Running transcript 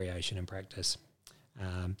variation in practice,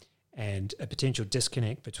 and a potential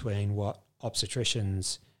disconnect between what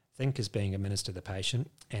obstetricians think is being administered to the patient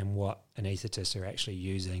and what anaesthetists are actually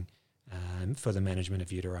using for the management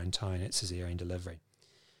of uterine tone at caesarean delivery.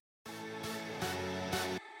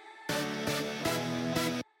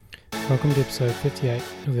 Welcome to episode 58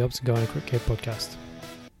 of the Obs and Gynae Care podcast.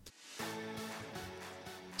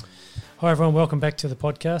 Hi everyone, welcome back to the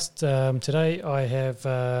podcast. Today I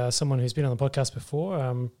have someone who's been on the podcast before,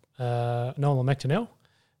 Nolan McDonnell,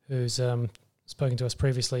 who's spoken to us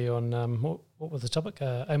previously on, what was the topic?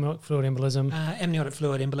 Amniotic fluid embolism. Amniotic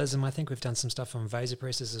fluid embolism. I think we've done some stuff on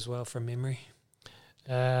vasopressors as well from memory.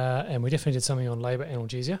 And we definitely did something on labour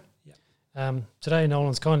analgesia. Yep. Today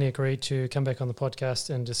Nolan's kindly agreed to come back on the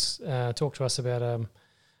podcast and just talk to us about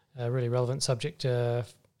a really relevant subject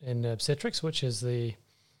in obstetrics, which is the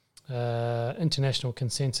international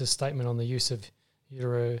consensus statement on the use of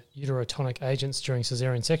uterotonic agents during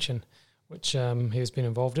caesarean section, which he has been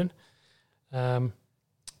involved in.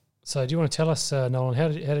 So do you want to tell us, Nolan, how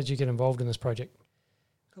did you get involved in this project?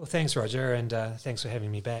 Cool, thanks Roger, and thanks for having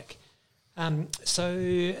me back. So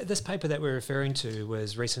this paper that we're referring to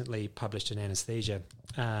was recently published in Anaesthesia,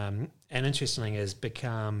 and interestingly has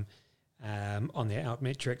become, on the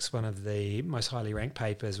Altmetrics, one of the most highly ranked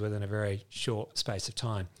papers within a very short space of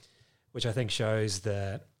time, which I think shows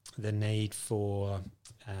the need for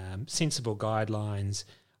sensible guidelines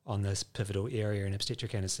on this pivotal area in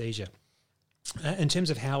obstetric anaesthesia. In terms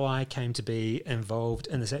of how I came to be involved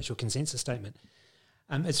in this actual consensus statement,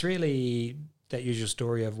 it's really that usual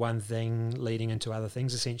story of one thing leading into other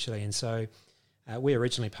things, essentially. And so we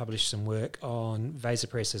originally published some work on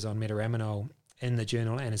vasopressors on metaraminol in the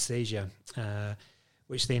journal Anaesthesia,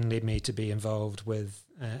 which then led me to be involved with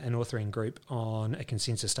an authoring group on a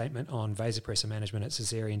consensus statement on vasopressor management at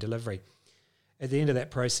caesarean delivery. At the end of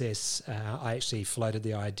that process, I actually floated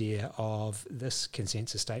the idea of this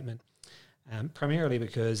consensus statement, primarily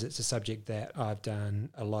because it's a subject that I've done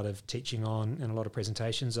a lot of teaching on and a lot of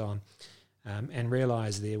presentations on, and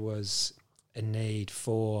realised there was a need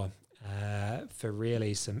for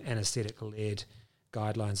really some anaesthetic-led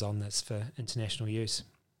guidelines on this for international use.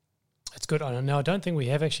 That's good. Now, I don't think we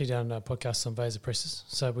have actually done podcasts on vasopressors,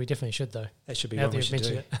 so we definitely should, though. That should be what we should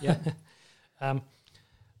do. Yeah.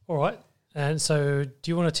 All right. And so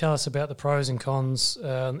do you want to tell us about the pros and cons,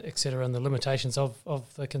 et cetera, and the limitations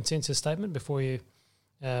of the consensus statement before we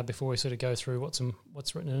sort of go through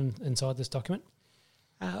what's written inside this document?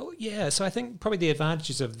 So I think probably the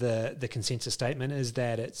advantages of the consensus statement is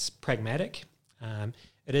that it's pragmatic.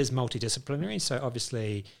 It is multidisciplinary, so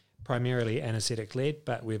obviously primarily anaesthetic-led,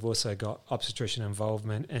 but we've also got obstetrician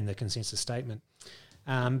involvement in the consensus statement.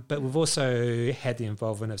 But we've also had the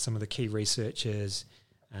involvement of some of the key researchers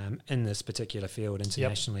in this particular field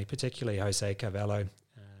internationally, particularly Jose Carvalho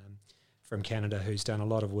from Canada, who's done a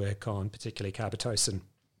lot of work on particularly carbetocin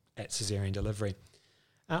at caesarean delivery.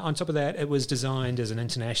 On top of that, it was designed as an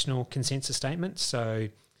international consensus statement, so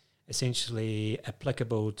essentially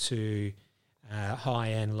applicable to high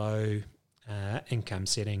and low income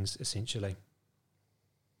settings, essentially.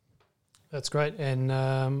 That's great. And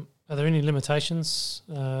are there any limitations,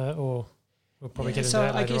 or we'll probably get into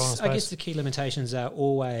that later on? I guess the key limitations are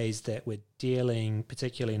always that we're dealing,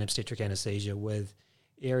 particularly in obstetric anaesthesia, with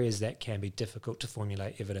areas that can be difficult to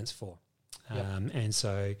formulate evidence for. And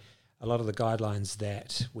so a lot of the guidelines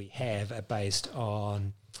that we have are based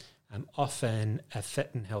on often a fit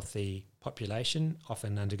and healthy population,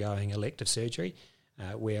 often undergoing elective surgery,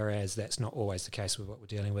 whereas that's not always the case with what we're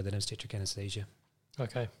dealing with in obstetric anaesthesia.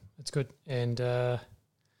 Okay, that's good. And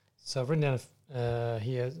so I've written down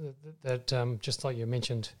here that just like you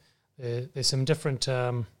mentioned, there's some different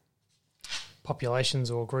populations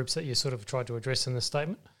or groups that you sort of tried to address in this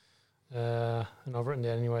statement. And I've written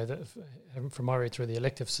down anyway that from my read through the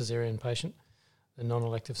elective caesarean patient, the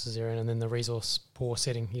non-elective caesarean, and then the resource poor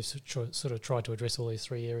setting, you've sort of tried to address all these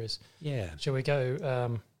three areas. Yeah. Shall we go?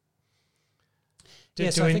 I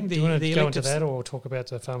think do you want to go into that or talk about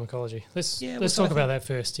the pharmacology? Let's talk about that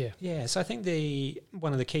first. Yeah. Yeah. So I think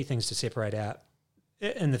one of the key things to separate out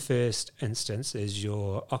in the first instance is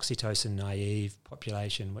your oxytocin naive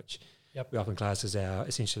population, which we often class as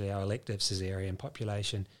essentially our elective caesarean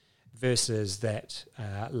population, versus that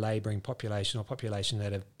labouring population or population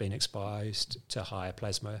that have been exposed to higher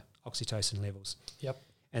plasma oxytocin levels. Yep.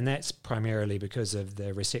 And that's primarily because of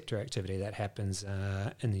the receptor activity that happens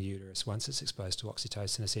in the uterus once it's exposed to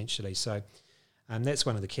oxytocin, essentially. So that's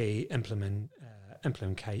one of the key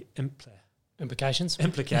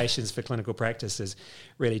implications for clinical practice, is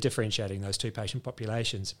really differentiating those two patient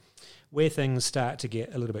populations. Where things start to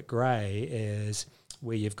get a little bit grey is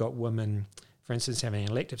where you've got women for instance, having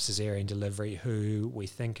an elective caesarean delivery who we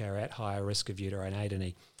think are at higher risk of uterine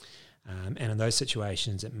atony. And in those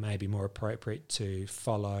situations, it may be more appropriate to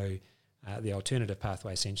follow the alternative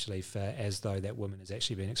pathway, essentially, as though that woman has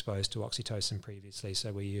actually been exposed to oxytocin previously.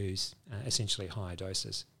 So we use essentially higher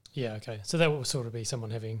doses. Yeah, okay. So that will sort of be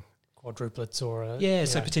someone having quadruplets or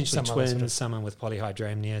so potentially some twins, sort of someone with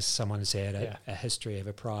polyhydramnios, someone who's had a history of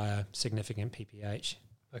a prior significant PPH.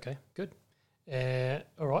 Okay, good.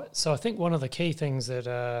 All right. So I think one of the key things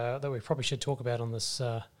that we probably should talk about on this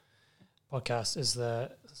podcast is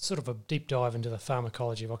the sort of a deep dive into the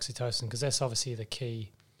pharmacology of oxytocin, because that's obviously the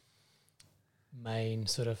key main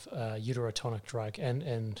sort of uterotonic drug,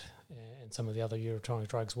 and some of the other uterotonic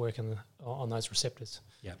drugs work on those receptors.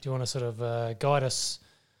 Yeah. Do you want to sort of guide us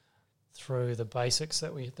through the basics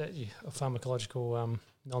of pharmacological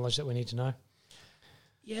knowledge that we need to know?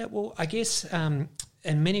 Yeah, well, I guess in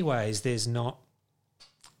many ways there's not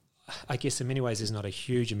a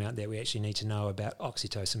huge amount that we actually need to know about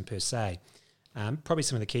oxytocin per se. Probably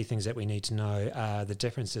some of the key things that we need to know are the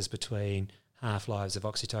differences between half-lives of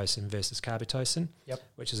oxytocin versus carbetocin,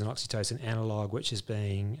 which is an oxytocin analogue which is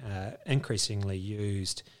being increasingly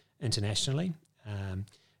used internationally,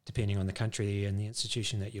 depending on the country and the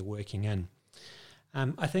institution that you're working in.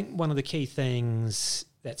 I think one of the key things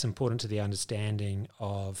that's important to the understanding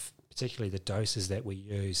of particularly the doses that we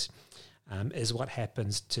use is what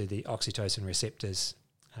happens to the oxytocin receptors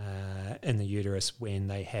in the uterus when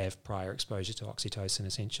they have prior exposure to oxytocin,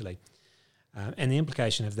 essentially. And the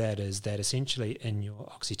implication of that is that essentially in your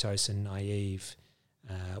oxytocin naive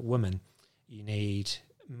women, you need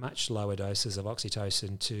much lower doses of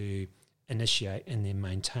oxytocin to initiate and then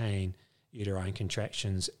maintain uterine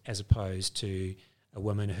contractions, as opposed to a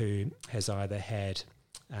woman who has either had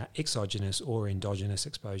exogenous or endogenous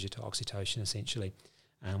exposure to oxytocin, essentially,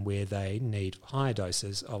 where they need higher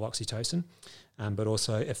doses of oxytocin. But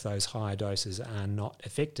also, if those higher doses are not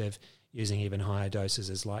effective, using even higher doses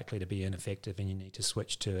is likely to be ineffective, and you need to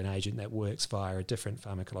switch to an agent that works via a different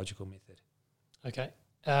pharmacological method. Okay.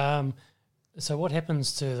 So what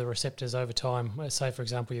happens to the receptors over time? Let's say, for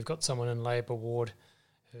example, you've got someone in labour ward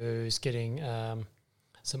who's getting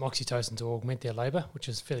some oxytocin to augment their labour, which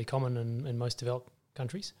is fairly common in most developed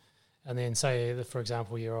countries. And then say that, for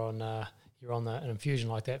example, you're on an infusion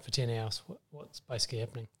like that for 10 hours. What's basically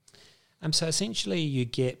happening? So essentially you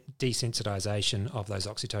get desensitization of those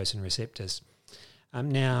oxytocin receptors.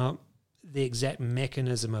 Now, the exact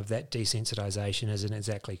mechanism of that desensitization isn't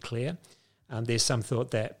exactly clear. There's some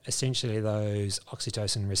thought that essentially those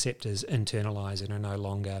oxytocin receptors internalize and are no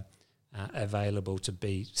longer available to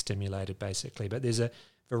be stimulated, basically. But there's a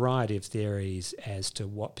variety of theories as to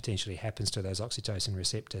what potentially happens to those oxytocin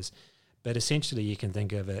receptors. But essentially you can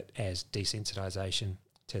think of it as desensitization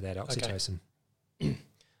to that oxytocin.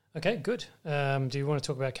 Okay, good. Do you want to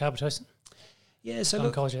talk about carbetocin? Yeah, so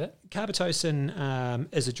look, carbetocin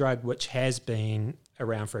is a drug which has been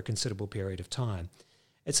around for a considerable period of time.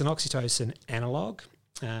 It's an oxytocin analogue,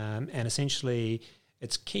 and essentially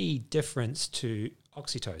its key difference to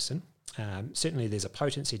oxytocin, certainly there's a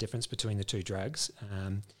potency difference between the two drugs,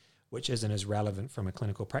 which isn't as relevant from a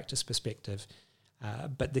clinical practice perspective.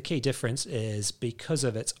 But the key difference is because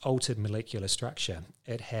of its altered molecular structure,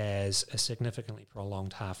 it has a significantly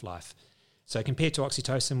prolonged half-life. So compared to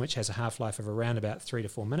oxytocin, which has a half-life of around about 3 to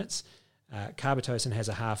 4 minutes, carbetocin has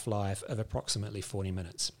a half-life of approximately 40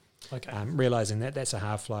 minutes. Okay. Realising that that's a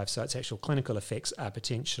half-life, so its actual clinical effects are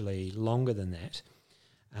potentially longer than that.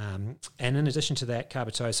 And in addition to that,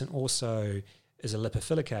 carbetocin also is a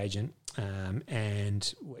lipophilic agent,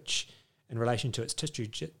 and which, in relation to its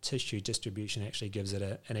tissue distribution, actually gives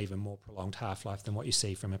it an even more prolonged half-life than what you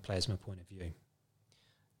see from a plasma point of view.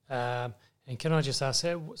 And can I just ask,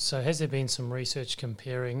 so has there been some research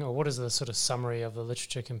comparing, or what is the sort of summary of the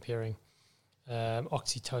literature comparing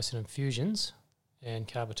oxytocin infusions and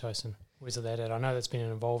carbetocin? Where's that at? I know that's been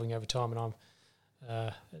evolving over time, and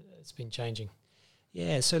it's been changing.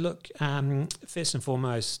 Yeah, so look, first and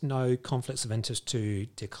foremost, no conflicts of interest to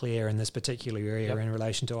declare in this particular area in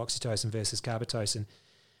relation to oxytocin versus carbetocin.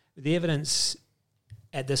 The evidence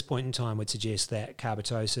at this point in time would suggest that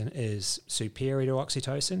carbetocin is superior to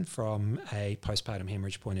oxytocin from a postpartum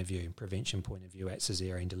hemorrhage point of view, prevention point of view at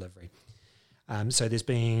caesarean delivery. So there's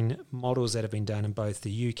been models that have been done in both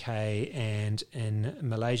the UK and in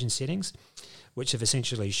Malaysian settings, which have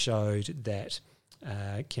essentially showed that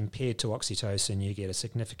compared to oxytocin, you get a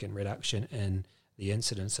significant reduction in the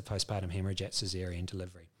incidence of postpartum hemorrhage at caesarean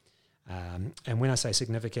delivery. And when I say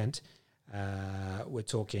significant, we're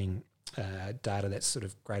talking data that's sort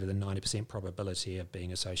of greater than 90% probability of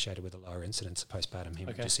being associated with a lower incidence of postpartum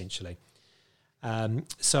hemorrhage, essentially.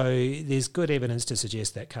 So there's good evidence to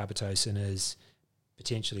suggest that carbetocin is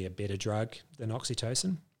potentially a better drug than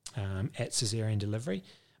oxytocin at caesarean delivery.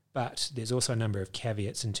 But there's also a number of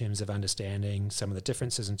caveats in terms of understanding some of the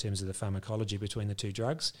differences in terms of the pharmacology between the two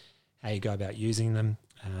drugs, how you go about using them,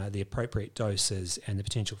 the appropriate doses, and the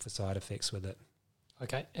potential for side effects with it.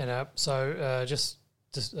 Okay, and so just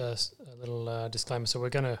a little disclaimer. So we're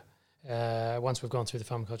going to, once we've gone through the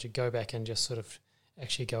pharmacology, go back and just sort of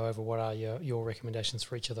actually go over what are your recommendations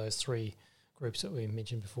for each of those three groups that we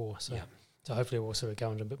mentioned before. So, so hopefully we'll sort of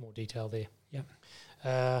go into a bit more detail there.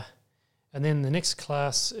 Yeah. And then the next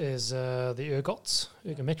class is the ergots,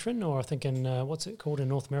 ergometrin, or I think in, what's it called in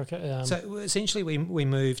North America? So essentially we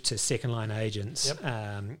moved to second-line agents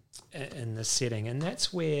in this setting, and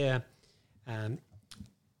that's where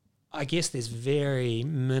I guess there's very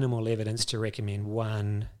minimal evidence to recommend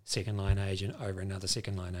one second-line agent over another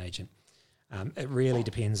second-line agent. It really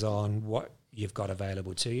depends on what you've got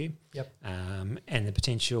available to you and the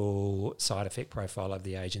potential side effect profile of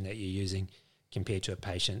the agent that you're using compared to a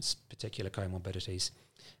patient's particular comorbidities.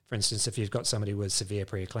 For instance, if you've got somebody with severe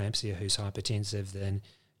preeclampsia who's hypertensive, then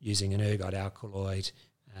using an ergot alkaloid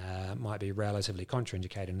might be relatively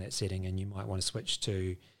contraindicated in that setting, and you might want to switch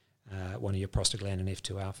to one of your prostaglandin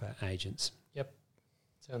F2 alpha agents. Yep,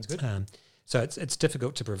 sounds good. So it's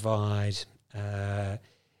difficult to provide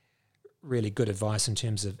really good advice in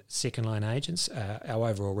terms of second-line agents. Our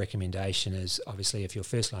overall recommendation is obviously if your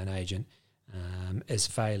first-line agent is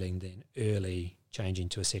failing, then early changing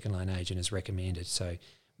to a second-line agent is recommended. So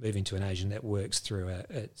moving to an agent that works through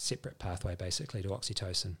a separate pathway, basically, to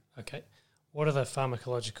oxytocin. Okay. What are the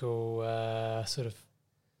pharmacological sort of,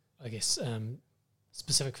 I guess,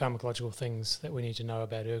 specific pharmacological things that we need to know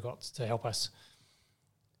about ergots to help us,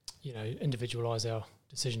 individualise our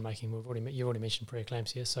decision-making? You've already mentioned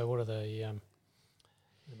preeclampsia, so what are the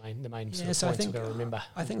main sort of points we've got to remember?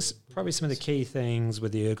 I think probably some of the key things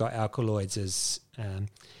with the ergot alkaloids is,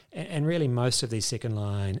 and really most of these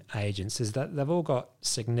second-line agents, is that they've all got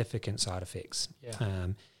significant side effects. Yeah.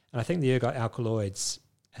 And I think the ergot alkaloids,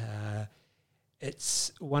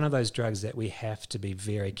 it's one of those drugs that we have to be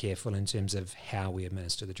very careful in terms of how we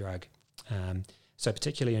administer the drug. So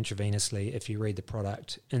particularly intravenously, if you read the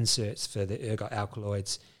product inserts for the ergot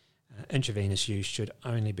alkaloids, intravenous use should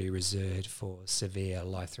only be reserved for severe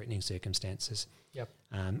life-threatening circumstances. Yep.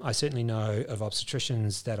 I certainly know of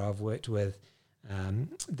obstetricians that I've worked with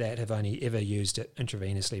that have only ever used it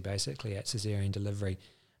intravenously, basically at caesarean delivery.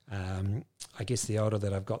 I guess the older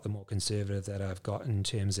that I've got, the more conservative that I've got in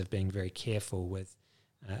terms of being very careful with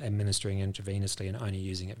administering intravenously and only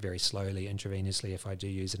using it very slowly intravenously if I do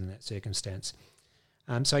use it in that circumstance.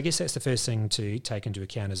 So I guess that's the first thing to take into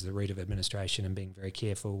account is the route of administration and being very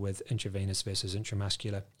careful with intravenous versus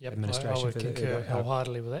intramuscular administration. I would concur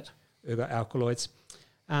wholeheartedly with that. Ergot alkaloids.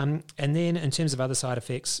 And then in terms of other side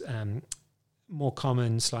effects, more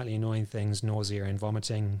common, slightly annoying things, nausea and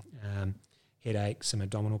vomiting, headache, some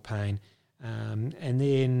abdominal pain. And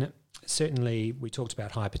then certainly we talked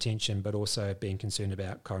about hypertension, but also being concerned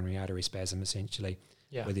about coronary artery spasm essentially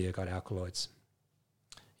with the ergot alkaloids.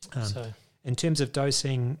 In terms of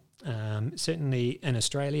dosing, certainly in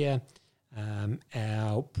Australia,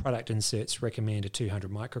 our product inserts recommend a 200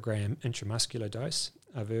 microgram intramuscular dose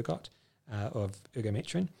of ergot, of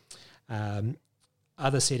ergometrin.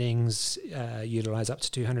 Other settings utilise up to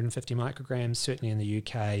 250 micrograms. Certainly in the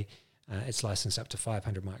UK, it's licensed up to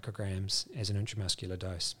 500 micrograms as an intramuscular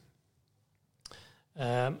dose.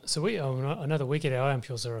 So I know that we get our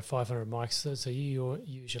ampules are 500 mics, so you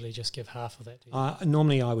usually just give half of that, do you?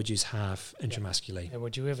 Normally I would use half intramuscularly. And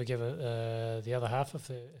would you ever give the other half if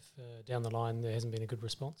down the line there hasn't been a good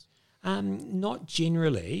response? Not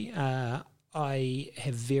generally. I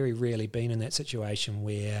have very rarely been in that situation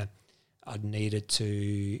where I'd needed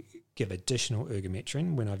to give additional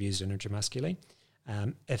ergometrin when I've used it intramuscularly.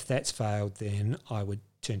 If that's failed, then I would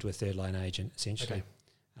turn to a third-line agent, essentially. Okay.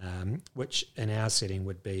 Which in our setting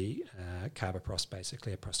would be carbaprost,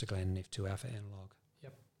 basically a prostaglandin F2 alpha analog.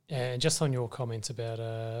 Yep. And just on your comments about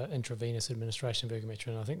intravenous administration of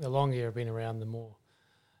ergometrin, I think the longer you've been around, the more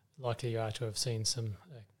likely you are to have seen some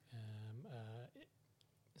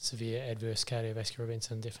severe adverse cardiovascular events,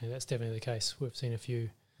 and that's definitely the case. We've seen a few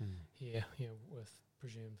here, with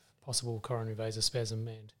presumed possible coronary vasospasm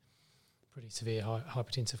and pretty severe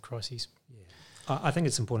hypertensive crises. Yeah. I think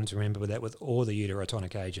it's important to remember that with all the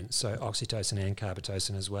uterotonic agents, so oxytocin and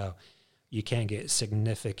carbetocin as well, you can get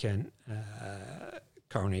significant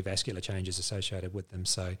coronary vascular changes associated with them.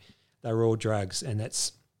 So they're all drugs, and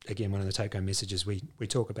that's, again, one of the take-home messages. We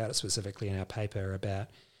talk about it specifically in our paper about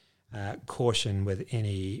caution with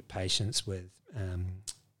any patients with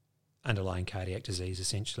underlying cardiac disease,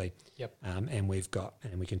 essentially. Yep. And we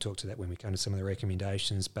can talk to that when we come to some of the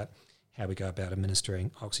recommendations, but how we go about administering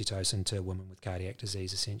oxytocin to women with cardiac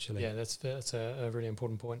disease, essentially. Yeah, that's a really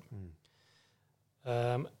important point.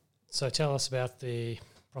 So tell us about the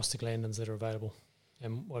prostaglandins that are available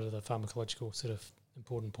and what are the pharmacological sort of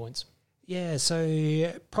important points? Yeah, so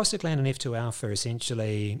prostaglandin F2 alpha,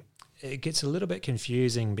 essentially, it gets a little bit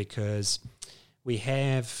confusing because we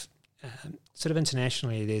have, sort of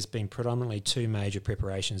internationally, there's been predominantly two major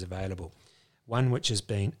preparations available. One which has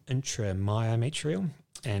been intramyometrial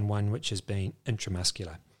and one which has been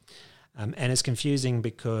intramuscular. And it's confusing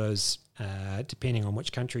because depending on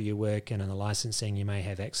which country you work in and the licensing, you may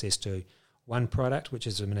have access to one product which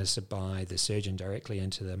is administered by the surgeon directly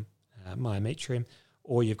into the myometrium,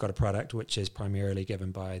 or you've got a product which is primarily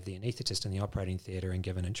given by the anaesthetist in the operating theatre and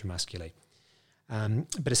given intramuscularly.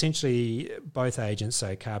 But essentially, both agents,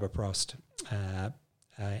 so carbaprost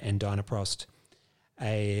and dinoprost,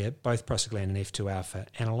 both prostaglandin F2 alpha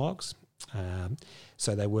analogues.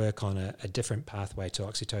 So they work on a different pathway to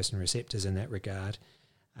oxytocin receptors in that regard.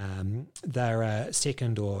 They're a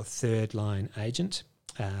second or third line agent,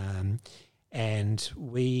 and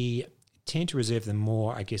we tend to reserve them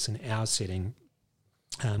more, I guess, in our setting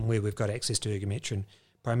where we've got access to ergometrin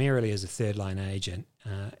primarily as a third line agent,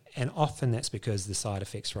 and often that's because the side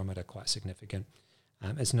effects from it are quite significant.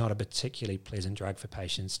 It's not a particularly pleasant drug for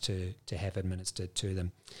patients to have administered to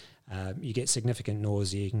them. You get significant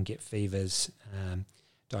nausea, you can get fevers.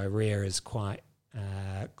 Diarrhea is quite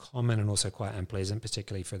common and also quite unpleasant,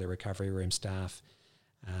 particularly for the recovery room staff.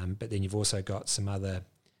 But then you've also got some other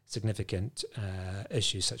significant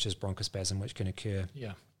issues such as bronchospasm, which can occur.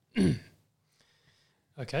 Yeah.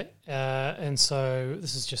 Okay. And so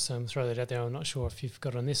this is just throw that out there. I'm not sure if you've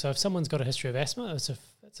got it on this. So if someone's got a history of asthma, it's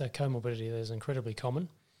a comorbidity that is incredibly common.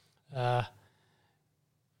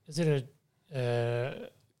 Is it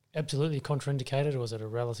absolutely contraindicated, or is it a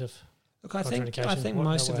relative? Look, I think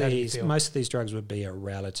most of these drugs would be a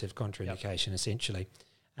relative contraindication, essentially.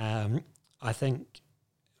 I think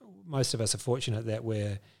most of us are fortunate that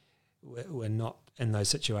we're not in those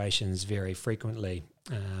situations very frequently.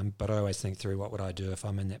 But I always think through what would I do if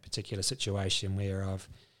I'm in that particular situation where I've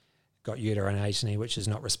got uterine atony, which is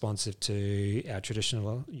not responsive to our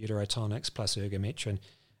traditional uterotonics plus ergometrin,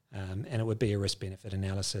 and it would be a risk-benefit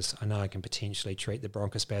analysis. I know I can potentially treat the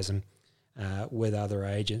bronchospasm with other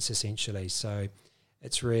agents, essentially. So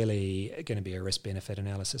it's really going to be a risk-benefit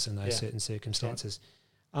analysis in those certain circumstances.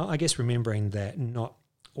 Right. I guess remembering that not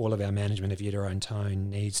all of our management of uterine tone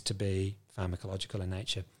needs to be pharmacological in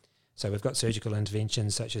nature. So we've got surgical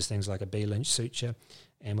interventions such as things like a B-Lynch suture,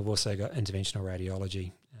 and we've also got interventional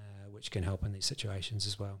radiology, which can help in these situations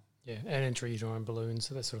as well. Yeah, and intrauterine balloons,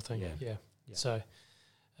 that sort of thing. Yeah. So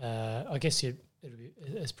I guess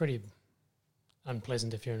it's pretty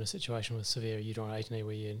unpleasant if you're in a situation with severe uterine atony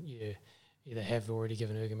where you either have already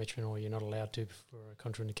given ergometrin or you're not allowed to for a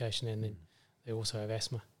contraindication, and then they also have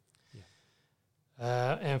asthma.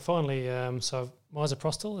 And finally, so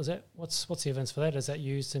misoprostol, is that what's the evidence for that? Is that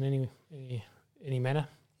used in any manner?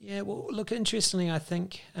 Yeah, well, look, interestingly, I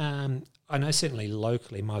think I know certainly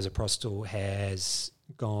locally misoprostol has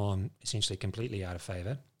gone essentially completely out of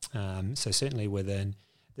favour. So certainly within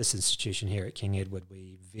this institution here at King Edward,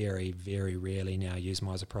 we very, very rarely now use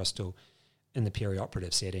misoprostol in the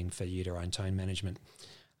perioperative setting for uterine tone management.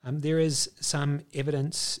 There is some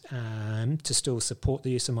evidence to still support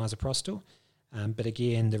the use of misoprostol. But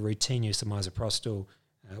again, the routine use of misoprostol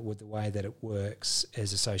with the way that it works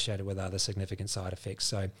is associated with other significant side effects.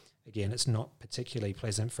 So again, it's not particularly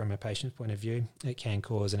pleasant from a patient's point of view. It can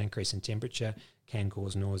cause an increase in temperature, can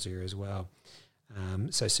cause nausea as well.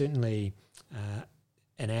 So certainly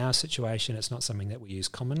in our situation, it's not something that we use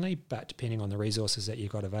commonly, but depending on the resources that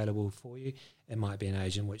you've got available for you, it might be an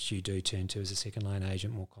agent which you do turn to as a second line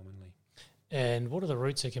agent more commonly. And what are the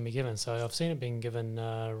routes it can be given? So I've seen it being given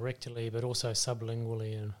rectally, but also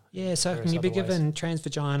sublingually. So it can be given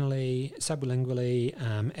transvaginally, sublingually,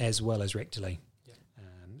 as well as rectally. Yep.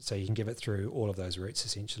 So you can give it through all of those routes,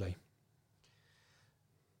 essentially.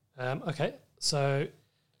 Okay, so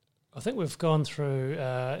I think we've gone through.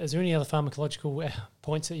 Is there any other pharmacological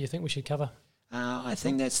points that you think we should cover? I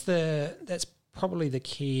think that's probably the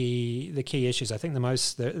key issues. I think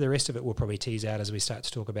the rest of it we'll probably tease out as we start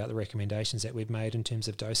to talk about the recommendations that we've made in terms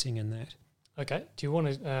of dosing and that. Okay. Do you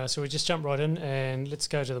want to? So we just jump right in and let's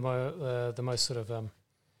go to the most sort of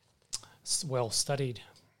well studied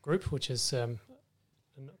group, which is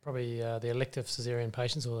probably the elective caesarean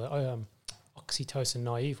patients or the oxytocin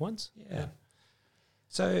naive ones. Yeah.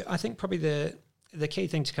 So I think probably the key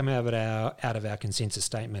thing to come out of our consensus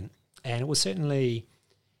statement, and it was certainly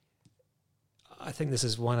I think this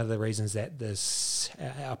is one of the reasons that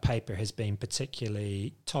our paper has been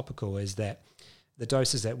particularly topical, is that the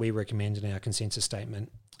doses that we recommend in our consensus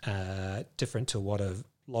statement are different to what a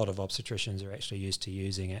lot of obstetricians are actually used to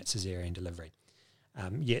using at caesarean delivery.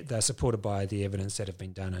 Yet they're supported by the evidence that have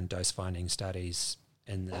been done in dose-finding studies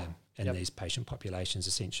in these patient populations,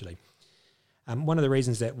 essentially. One of the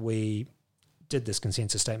reasons that we did this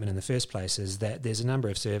consensus statement in the first place is that there's a number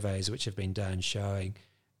of surveys which have been done showing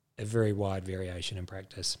a very wide variation in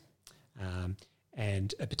practice,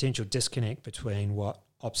 and a potential disconnect between what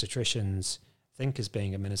obstetricians think is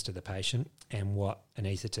being administered to the patient and what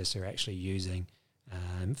anaesthetists are actually using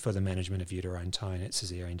for the management of uterine tone at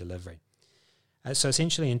caesarean delivery. So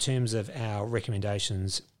essentially, in terms of our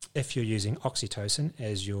recommendations, if you're using oxytocin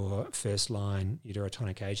as your first-line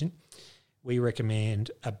uterotonic agent, we recommend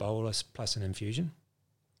a bolus plus an infusion,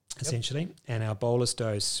 essentially. And our bolus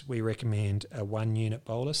dose, we recommend a 1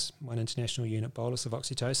 international unit bolus of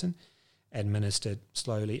oxytocin, administered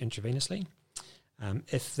slowly intravenously.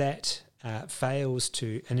 If that fails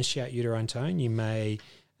to initiate uterine tone, you may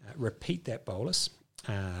repeat that bolus,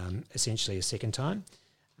 essentially a second time.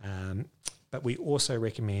 But we also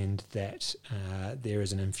recommend that there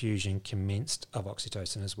is an infusion commenced of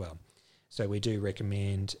oxytocin as well. So we do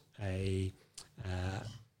recommend a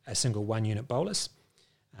single 1 unit bolus.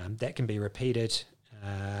 That can be repeated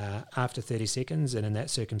after 30 seconds, and in that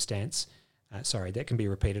circumstance, that can be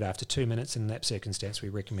repeated after 2 minutes, and in that circumstance we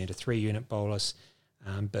recommend a 3 unit bolus.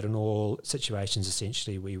 But in all situations,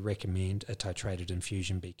 essentially, we recommend a titrated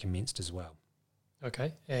infusion be commenced as well.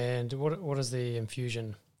 Okay, and what is the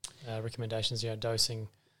infusion recommendations, dosing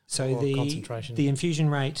so or concentration? The infusion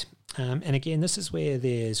rate, and again, this is where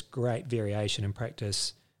there's great variation in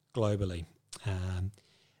practice globally.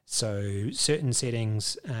 So certain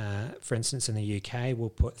settings, for instance, in the UK, will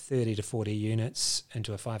put 30 to 40 units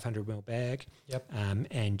into a 500 ml bag,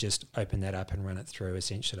 and just open that up and run it through,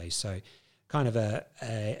 essentially. So kind of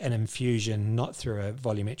an infusion, not through a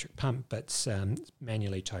volumetric pump, but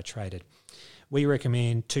manually titrated. We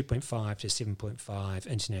recommend 2.5 to 7.5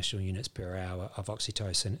 international units per hour of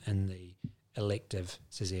oxytocin in the elective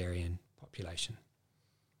caesarean population.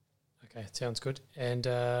 Okay, sounds good.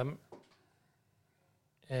 And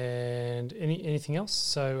anything else?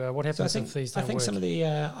 So what happens if these don't work? Some of the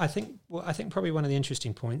I think probably one of the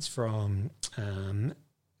interesting points from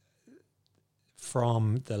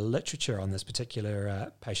the literature on this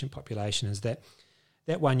particular patient population is that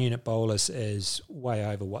 1 unit bolus is way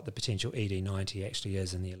over what the potential ED90 actually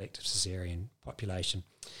is in the elective caesarean population.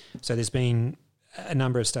 So there's been a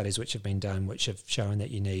number of studies which have been done which have shown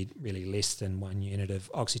that you need really less than 1 unit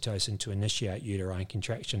of oxytocin to initiate uterine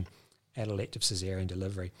contraction at elective caesarean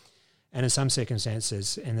delivery. And in some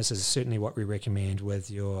circumstances, and this is certainly what we recommend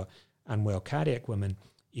with your unwell cardiac women,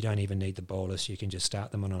 you don't even need the bolus, you can just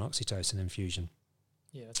start them on an oxytocin infusion.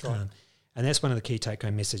 Yeah, that's right. And that's one of the key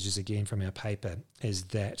take-home messages, again, from our paper, is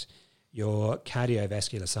that your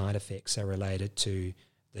cardiovascular side effects are related to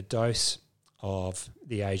the dose of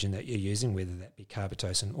the agent that you're using, whether that be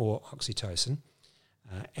carbetocin or oxytocin,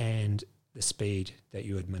 and the speed that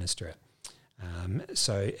you administer it.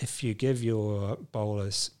 So if you give your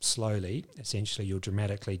bolus slowly, essentially you'll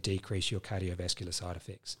dramatically decrease your cardiovascular side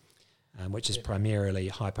effects, which is primarily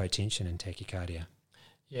hypotension and tachycardia.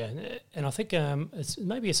 Yeah, and I think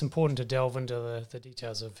it's important to delve into the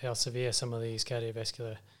details of how severe some of these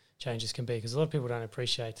cardiovascular changes can be, because a lot of people don't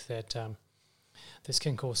appreciate that this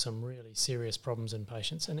can cause some really serious problems in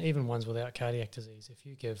patients, and even ones without cardiac disease. If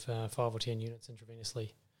you give 5 or 10 units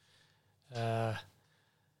intravenously,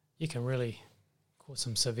 you can really cause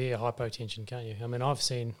some severe hypotension, can't you? I mean, I've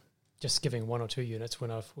seen just giving 1 or 2 units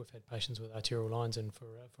when we've had patients with arterial lines in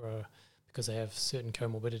because they have certain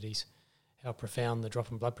comorbidities, how profound the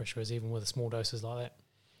drop in blood pressure is, even with small doses like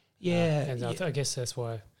that. I guess that's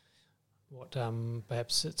why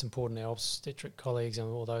perhaps it's important our obstetric colleagues and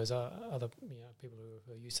all those other people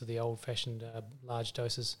who are used to the old-fashioned large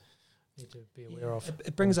doses need to be aware of.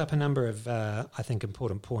 It brings up a number of, I think,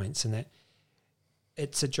 important points, in that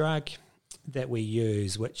it's a drug that we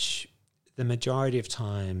use which the majority of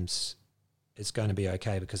times is going to be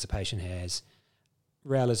okay because the patient has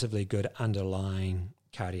relatively good underlying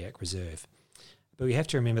cardiac reserve. But we have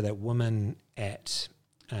to remember that women in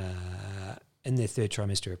their 3rd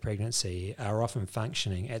trimester of pregnancy are often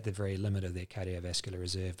functioning at the very limit of their cardiovascular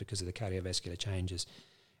reserve because of the cardiovascular changes.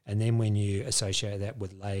 And then when you associate that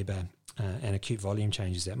with labour and acute volume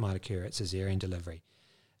changes that might occur at caesarean delivery,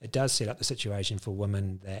 it does set up the situation for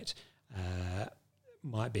women that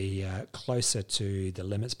might be closer to the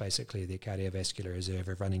limits, basically, of their cardiovascular reserve,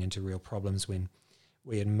 of running into real problems when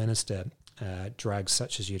we administer drugs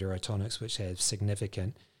such as uterotonics, which have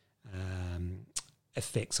significant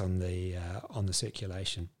effects on the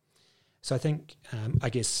circulation. So I think, I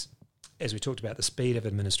guess, as we talked about, the speed of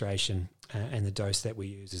administration and the dose that we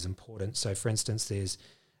use is important. So, for instance, there's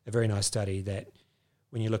a very nice study that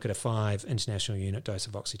when you look at a 5 international unit dose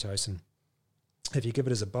of oxytocin, if you give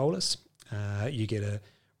it as a bolus, you get a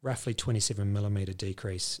roughly 27 millimetre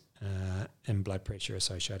decrease in blood pressure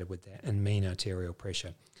associated with that, and mean arterial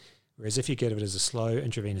pressure. Whereas if you give it as a slow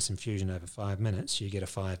intravenous infusion over 5 minutes, you get a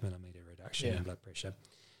 5 millimetre reduction in blood pressure.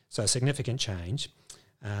 So a significant change.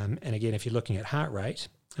 And again, if you're looking at heart rate,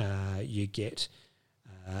 you get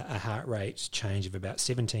a heart rate change of about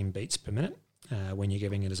 17 beats per minute when you're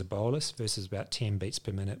giving it as a bolus versus about 10 beats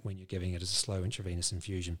per minute when you're giving it as a slow intravenous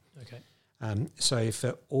infusion. Okay. So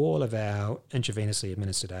for all of our intravenously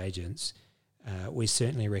administered agents, we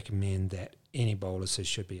certainly recommend that any boluses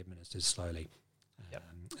should be administered slowly. Yep.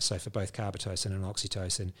 So for both carbetocin and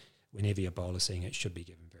oxytocin, whenever you're bolusing, it should be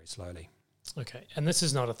given very slowly. Okay, and this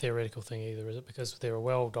is not a theoretical thing either, is it? Because there are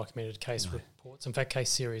well-documented case reports, in fact, case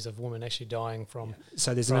series of women actually dying from,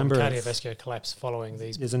 so there's from a number cardiovascular collapse following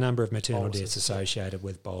these. There's a number of maternal boluses, deaths associated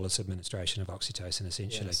with bolus administration of oxytocin,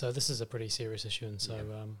 essentially. Yeah, so this is a pretty serious issue, and so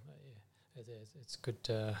it's good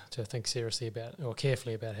to think seriously about, or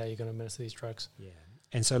carefully about, how you're going to administer these drugs. Yeah.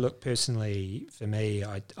 And so, look, personally, for me,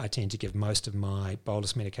 I tend to give most of my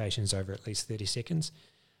bolus medications over at least 30 seconds.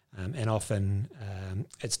 And often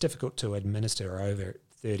it's difficult to administer over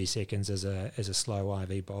 30 seconds as a slow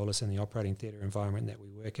IV bolus in the operating theatre environment that we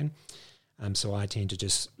work in. So I tend to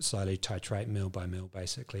just slowly titrate mil by mil,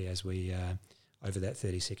 basically, as we over that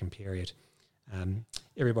 30-second period.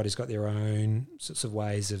 Everybody's got their own sorts of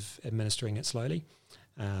ways of administering it slowly.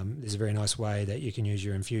 There's a very nice way that you can use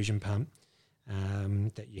your infusion pump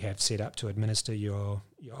that you have set up to administer your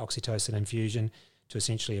oxytocin infusion, to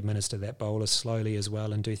essentially administer that bolus slowly as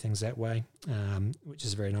well and do things that way, which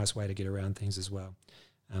is a very nice way to get around things as well.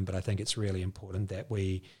 But I think it's really important that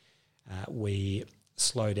we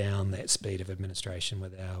slow down that speed of administration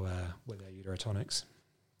with our uterotonics.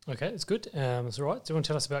 Okay, it's good. That's all right. Do you want to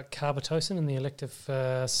tell us about carbetocin in the elective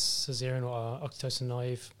caesarean or oxytocin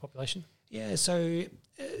naive population? Yeah, so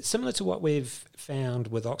similar to what we've found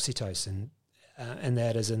with oxytocin, and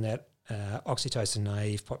that is in that oxytocin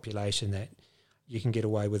naive population, that you can get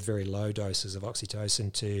away with very low doses of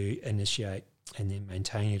oxytocin to initiate and then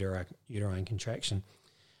maintain uterine contraction.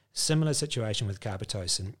 Similar situation with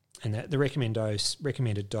carbetocin, and that the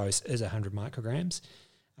recommended dose is 100 micrograms,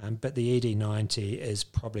 but the ED90 is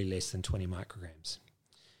probably less than 20 micrograms.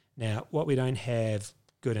 Now, what we don't have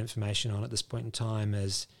good information on at this point in time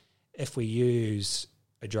is if we use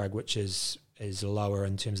a drug which is lower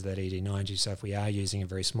in terms of that ED90, so if we are using a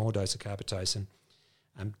very small dose of carbetocin,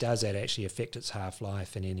 does that actually affect its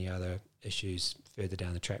half-life and any other issues further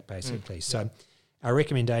down the track, basically? So our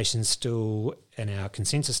recommendation still in our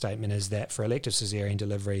consensus statement is that for elective caesarean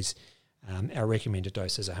deliveries, our recommended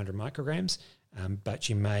dose is 100 micrograms, but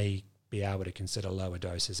you may be able to consider lower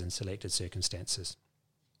doses in selected circumstances.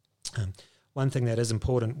 One thing that is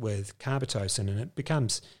important with carbetocin, and it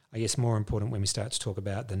becomes, I guess, more important when we start to talk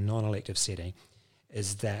about the non-elective setting,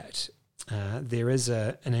 is that there is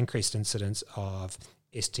an increased incidence of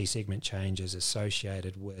ST segment changes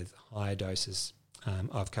associated with higher doses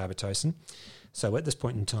of carbetocin. So at this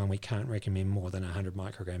point in time, we can't recommend more than 100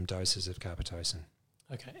 microgram doses of carbetocin.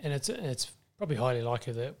 Okay, and it's probably highly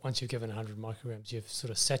likely that once you've given 100 micrograms, you've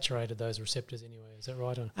sort of saturated those receptors anyway. Is that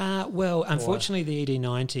right? Well, unfortunately, the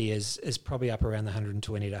ED90 is probably up around the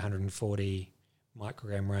 120 to 140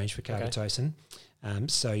 microgram range for carbetocin. Okay.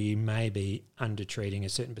 So you may be under-treating a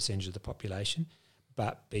certain percentage of the population,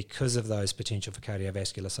 but because of those potential for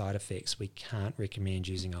cardiovascular side effects, we can't recommend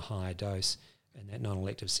using a higher dose in that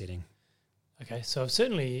non-elective setting. Okay, so I've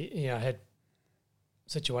certainly had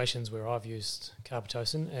situations where I've used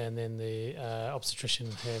carbetocin and then the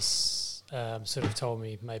obstetrician has sort of told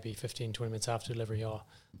me maybe 15, 20 minutes after delivery, they're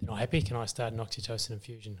not happy, can I start an oxytocin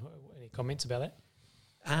infusion? Any comments about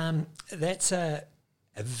that? That's a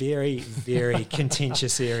very, very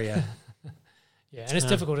contentious area. Yeah, and it's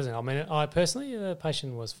difficult, isn't it? I mean, I personally, the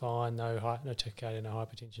patient was fine, no tachycardia, no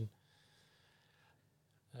hypertension.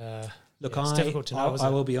 Look, it's difficult to know. I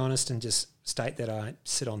will be honest and just state that I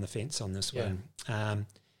sit on the fence on this one.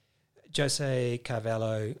 Jose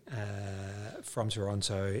Carvalho from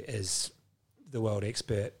Toronto is the world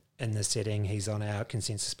expert in this setting. He's on our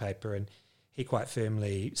consensus paper, and he quite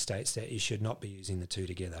firmly states that you should not be using the two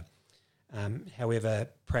together. However,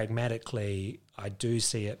 pragmatically, I do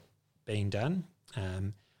see it being done.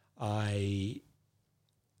 I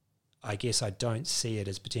guess I don't see it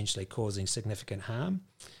as potentially causing significant harm.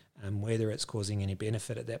 Whether it's causing any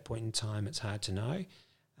benefit at that point in time, it's hard to know.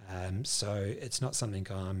 So it's not something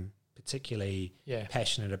I'm particularly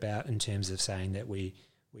passionate about in terms of saying that we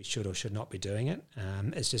should or should not be doing it.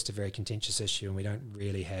 It's just a very contentious issue, and we don't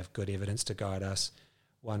really have good evidence to guide us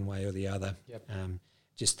one way or the other. Yep.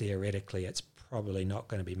 Just theoretically, it's probably not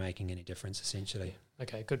going to be making any difference, essentially.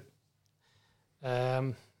 Okay, good.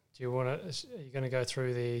 Are you going to go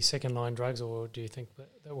through the second line drugs, or do you think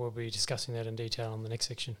that we'll be discussing that in detail on the next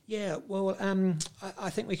section? Yeah, well, I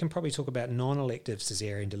think we can probably talk about non-elective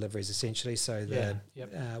caesarean deliveries, essentially, so the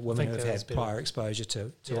women who have had prior exposure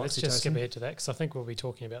to oxytocin. Let's just skip ahead to that, because I think we'll be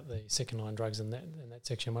talking about the second line drugs in that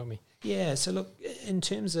section, won't we? Yeah, so look, in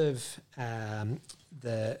terms of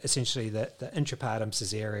the intrapartum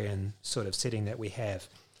caesarean sort of setting that we have,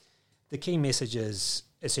 the key message is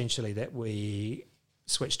essentially that we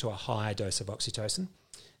switch to a higher dose of oxytocin.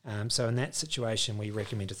 So in that situation, we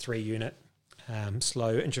recommend a 3-unit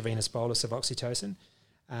slow intravenous bolus of oxytocin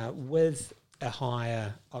with a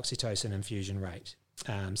higher oxytocin infusion rate.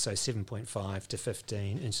 So 7.5 to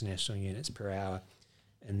 15 international units per hour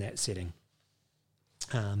in that setting.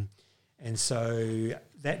 And so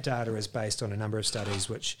that data is based on a number of studies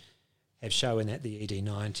which have shown that the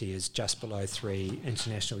ED90 is just below 3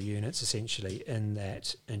 international units, essentially, in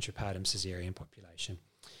that intrapartum caesarean population.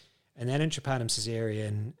 And that intrapartum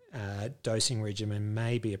caesarean dosing regimen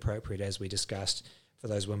may be appropriate, as we discussed, for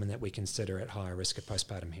those women that we consider at higher risk of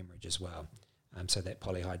postpartum hemorrhage as well. So that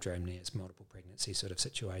polyhydramnios, multiple pregnancy sort of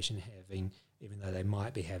situation, even though they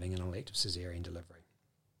might be having an elective caesarean delivery.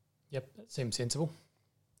 Yep, that seems sensible.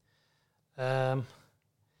 Any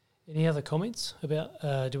other comments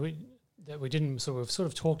about we didn't sort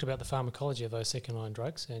of talked about the pharmacology of those second line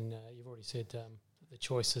drugs, and you've already said the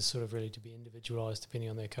choice is sort of really to be individualised depending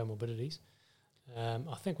on their comorbidities.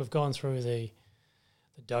 I think we've gone through the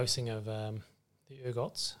dosing of the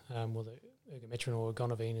ergots, or the ergometrin or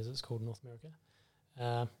ergonovine as it's called in North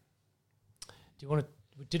America.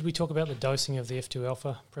 Did we talk about the dosing of the F2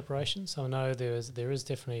 alpha preparations? I know there is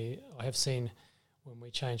definitely, I have seen when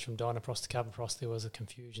we changed from Dynaprost to Carbaprost, there was a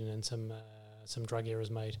confusion and some drug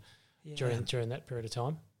errors made during that period of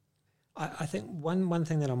time. I think one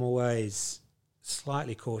thing that I'm always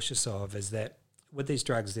slightly cautious of is that with these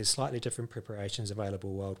drugs, there's slightly different preparations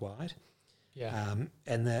available worldwide. Yeah.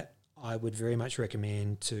 And that I would very much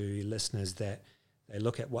recommend to listeners that they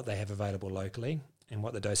look at what they have available locally and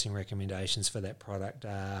what the dosing recommendations for that product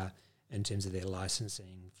are in terms of their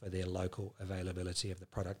licensing for their local availability of the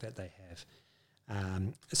product that they have.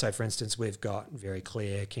 So, for instance, we've got very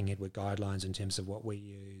clear King Edward guidelines in terms of what we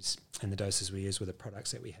use and the doses we use with the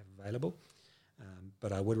products that we have available.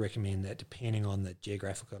 But I would recommend that depending on the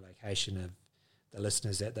geographical location of the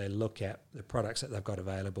listeners, that they look at the products that they've got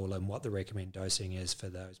available and what the recommended dosing is for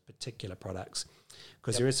those particular products.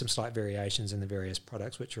 Because there is some slight variations in the various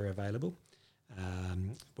products which are available,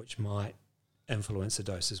 which might influence the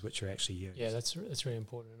doses which are actually used. Yeah, that's really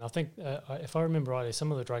important. And I think, if I remember rightly,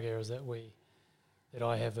 some of the drug errors that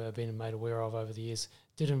I have been made aware of over the years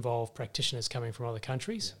did involve practitioners coming from other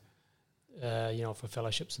countries, for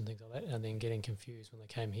fellowships and things like that, and then getting confused when they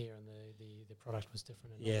came here and the product was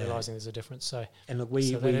different and not realising there's a difference. So, and look,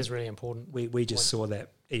 that is really important. We just saw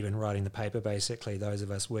that even writing the paper, basically, those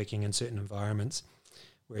of us working in certain environments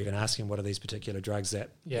were even asking what are these particular drugs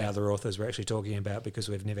that the other authors were actually talking about, because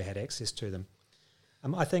we've never had access to them.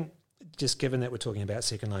 I think, just given that we're talking about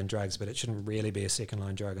second-line drugs, but it shouldn't really be a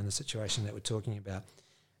second-line drug in the situation that we're talking about,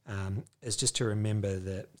 is just to remember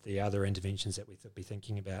that the other interventions that we be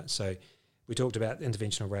thinking about. So we talked about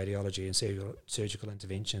interventional radiology and surgical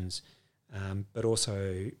interventions, but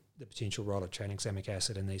also the potential role of tranexamic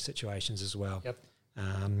acid in these situations as well. Yep.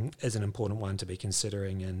 Is an important one to be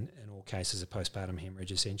considering in all cases of postpartum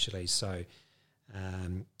hemorrhage, essentially. So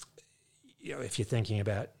if you're thinking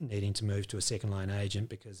about needing to move to a second-line agent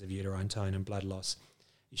because of uterine tone and blood loss,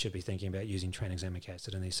 you should be thinking about using tranexamic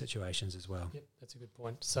acid in these situations as well. Yep, that's a good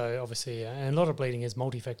point. So obviously, and a lot of bleeding is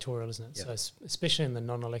multifactorial, isn't it? Yep. So especially in the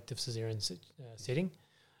non-elective caesarean setting,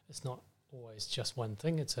 it's not always just one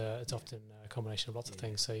thing. It's often a combination of lots of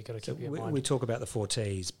things. So you've got to keep your mind. We talk about the 4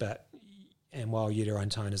 Ts, and while uterine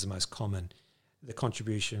tone is the most common, the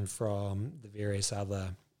contribution from the various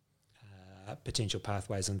other potential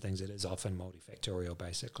pathways and things, it is often multifactorial,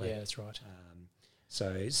 basically. Yeah, that's right.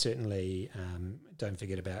 So certainly don't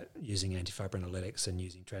forget about using antifibrinolytics and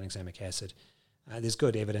using tranexamic acid. There's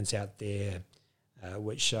good evidence out there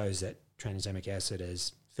which shows that tranexamic acid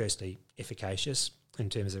is firstly efficacious in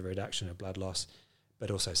terms of reduction of blood loss,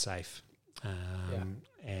 but also safe.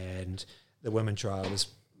 And the women trial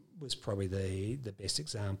was probably the best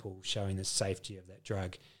example showing the safety of that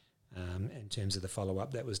drug in terms of the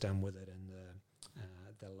follow-up that was done with it and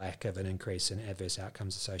the lack of an increase in adverse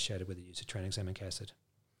outcomes associated with the use of tranexamic acid.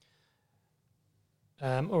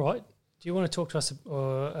 All right. Do you want to talk to us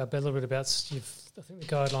a little bit about? I think the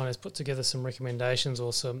guideline has put together some recommendations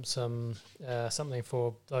or something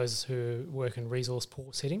for those who work in resource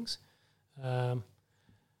poor settings. What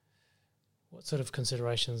sort of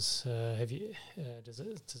considerations does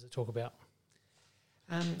it talk about?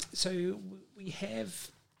 So we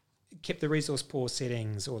have kept the resource poor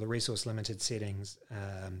settings or the resource limited settings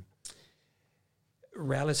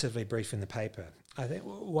relatively brief in the paper. I think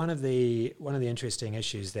one of the interesting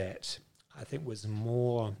issues that I think was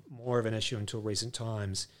more of an issue until recent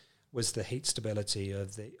times was the heat stability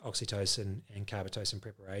of the oxytocin and carbetocin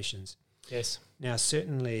preparations. Yes. Now,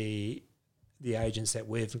 certainly the agents that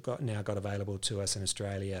we've got available to us in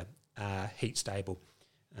Australia are heat stable,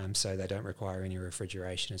 so they don't require any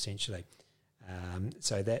refrigeration essentially.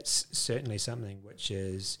 So that's certainly something which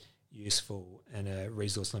is useful in a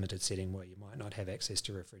resource limited setting where you might not have access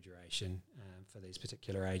to refrigeration for these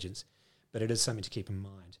particular agents, but it is something to keep in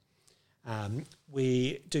mind.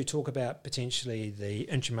 We do talk about potentially the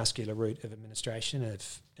intramuscular route of administration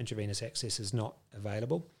if intravenous access is not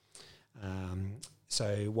available.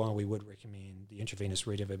 So while we would recommend the intravenous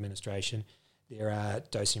route of administration, there are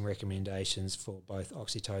dosing recommendations for both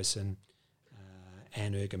oxytocin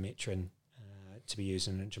and ergometrin to be used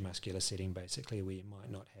in an intramuscular setting, basically, where you might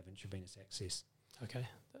not have intravenous access. Okay.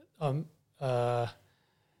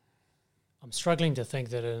 I'm struggling to think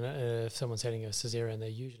that if someone's having a cesarean, they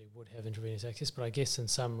usually would have intravenous access, but I guess in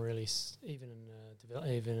some really, even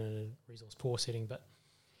in a resource poor setting, but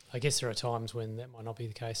I guess there are times when that might not be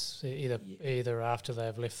the case, either after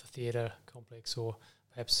they've left the theatre complex or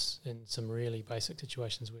perhaps in some really basic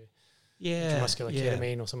situations where intramuscular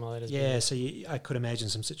ketamine or something like that. So I could imagine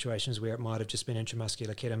some situations where it might have just been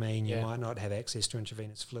intramuscular ketamine. You might not have access to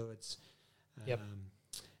intravenous fluids.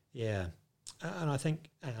 And I think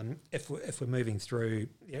if we're moving through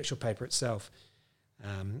the actual paper itself,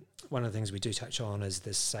 one of the things we do touch on is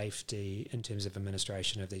the safety in terms of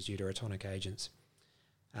administration of these uterotonic agents.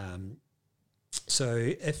 So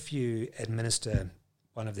if you administer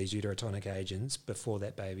one of these uterotonic agents before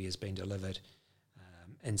that baby has been delivered,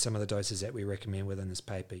 and some of the doses that we recommend within this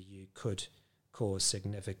paper, you could cause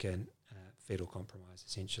significant fetal compromise,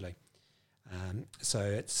 essentially. So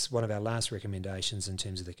it's one of our last recommendations in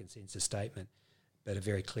terms of the consensus statement, but a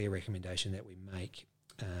very clear recommendation that we make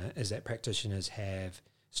is that practitioners have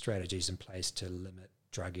strategies in place to limit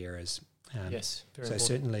drug errors. Yes, very so important.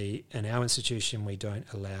 Certainly in our institution, we don't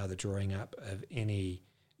allow the drawing up of any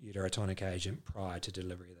uterotonic agent prior to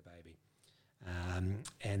delivery of the baby.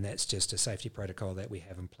 And that's just a safety protocol that we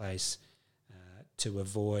have in place to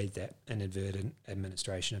avoid that inadvertent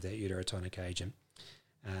administration of that uterotonic agent.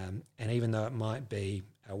 And even though it might be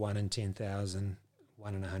a 1 in 10,000,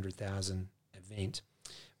 1 in 100,000 event,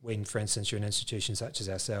 when, for instance, you're an institution such as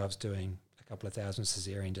ourselves doing a couple of thousand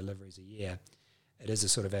caesarean deliveries a year, it is a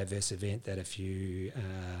sort of adverse event that if you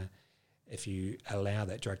allow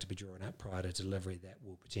that drug to be drawn up prior to delivery, that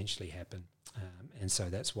will potentially happen. And so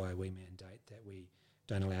that's why we mandate that we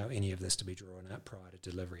don't allow any of this to be drawn up prior to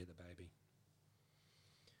delivery of the baby.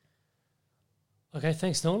 Okay,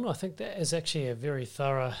 thanks, Nolan. I think that is actually a very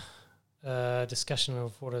thorough discussion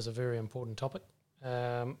of what is a very important topic.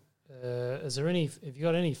 Have you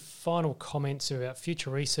got any final comments about future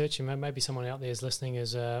research? And maybe someone out there is listening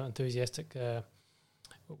is enthusiastic.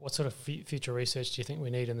 What sort of future research do you think we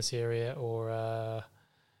need in this area, or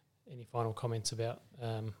any final comments about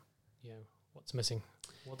what's missing,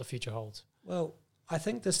 what the future holds? Well, I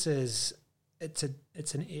think it's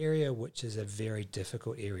an area which is a very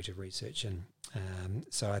difficult area to research in.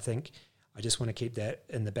 So I think I just want to keep that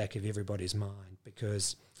in the back of everybody's mind,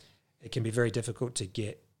 because it can be very difficult to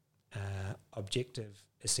get objective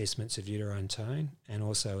assessments of uterine tone and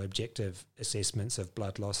also objective assessments of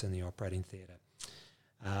blood loss in the operating theatre.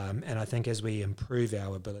 And I think as we improve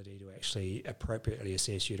our ability to actually appropriately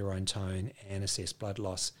assess uterine tone and assess blood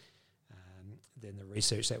loss, then the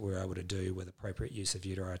research that we're able to do with appropriate use of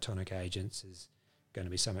uterotonic agents is going to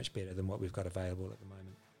be so much better than what we've got available at the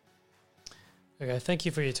moment. Okay, thank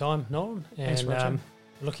you for your time, Nolan. Thanks, Roger.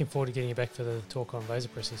 Looking forward to getting you back for the talk on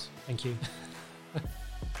vasopressors. Thank you.